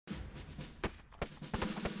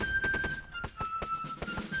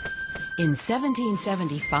In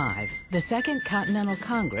 1775, the Second Continental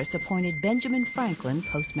Congress appointed Benjamin Franklin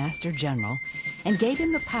Postmaster General and gave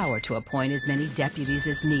him the power to appoint as many deputies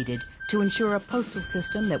as needed to ensure a postal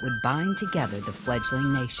system that would bind together the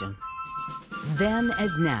fledgling nation. Then,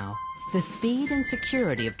 as now, the speed and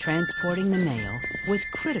security of transporting the mail was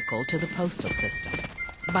critical to the postal system.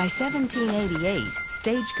 By 1788,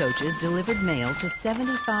 stagecoaches delivered mail to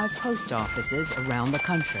 75 post offices around the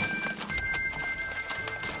country.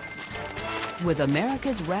 With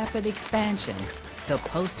America's rapid expansion, the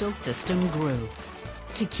postal system grew.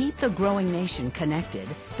 To keep the growing nation connected,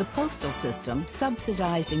 the postal system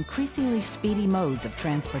subsidized increasingly speedy modes of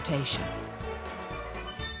transportation.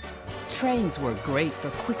 Trains were great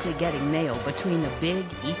for quickly getting mail between the big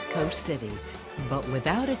East Coast cities. But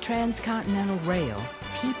without a transcontinental rail,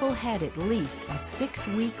 people had at least a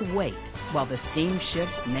 6-week wait while the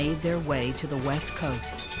steamships made their way to the West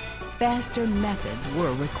Coast. Faster methods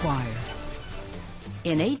were required.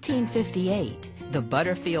 In 1858, the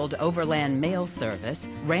Butterfield Overland Mail Service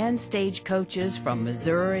ran stagecoaches from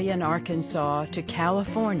Missouri and Arkansas to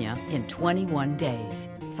California in 21 days.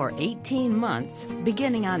 For 18 months,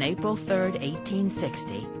 beginning on April 3,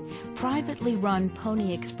 1860, privately run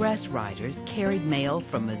Pony Express riders carried mail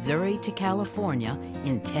from Missouri to California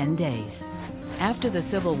in 10 days. After the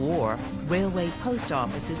Civil War, railway post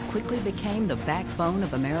offices quickly became the backbone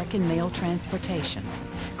of American mail transportation.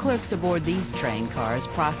 Clerks aboard these train cars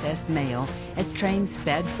processed mail as trains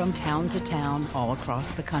sped from town to town all across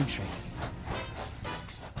the country.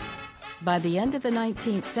 By the end of the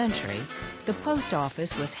 19th century, the post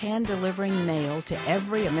office was hand-delivering mail to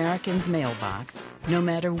every American's mailbox, no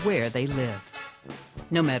matter where they lived,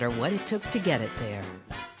 no matter what it took to get it there.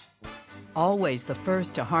 Always the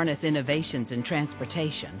first to harness innovations in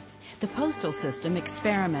transportation, the postal system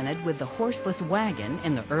experimented with the horseless wagon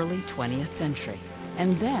in the early 20th century,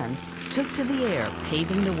 and then took to the air,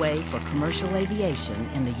 paving the way for commercial aviation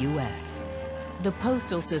in the U.S. The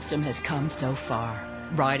postal system has come so far.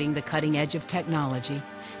 Riding the cutting edge of technology,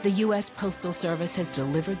 the U.S. Postal Service has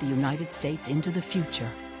delivered the United States into the future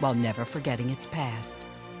while never forgetting its past.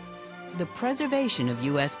 The preservation of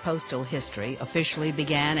U.S. postal history officially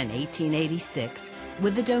began in 1886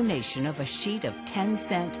 with the donation of a sheet of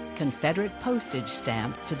 10-cent Confederate postage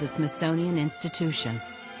stamps to the Smithsonian Institution.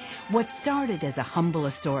 What started as a humble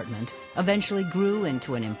assortment eventually grew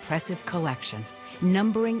into an impressive collection,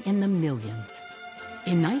 numbering in the millions.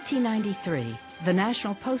 In 1993, the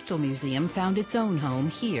National Postal Museum found its own home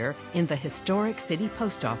here in the historic City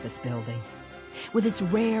Post Office building. With its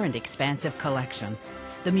rare and expansive collection,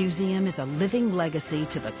 the museum is a living legacy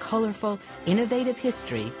to the colorful, innovative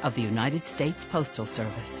history of the United States Postal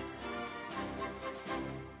Service.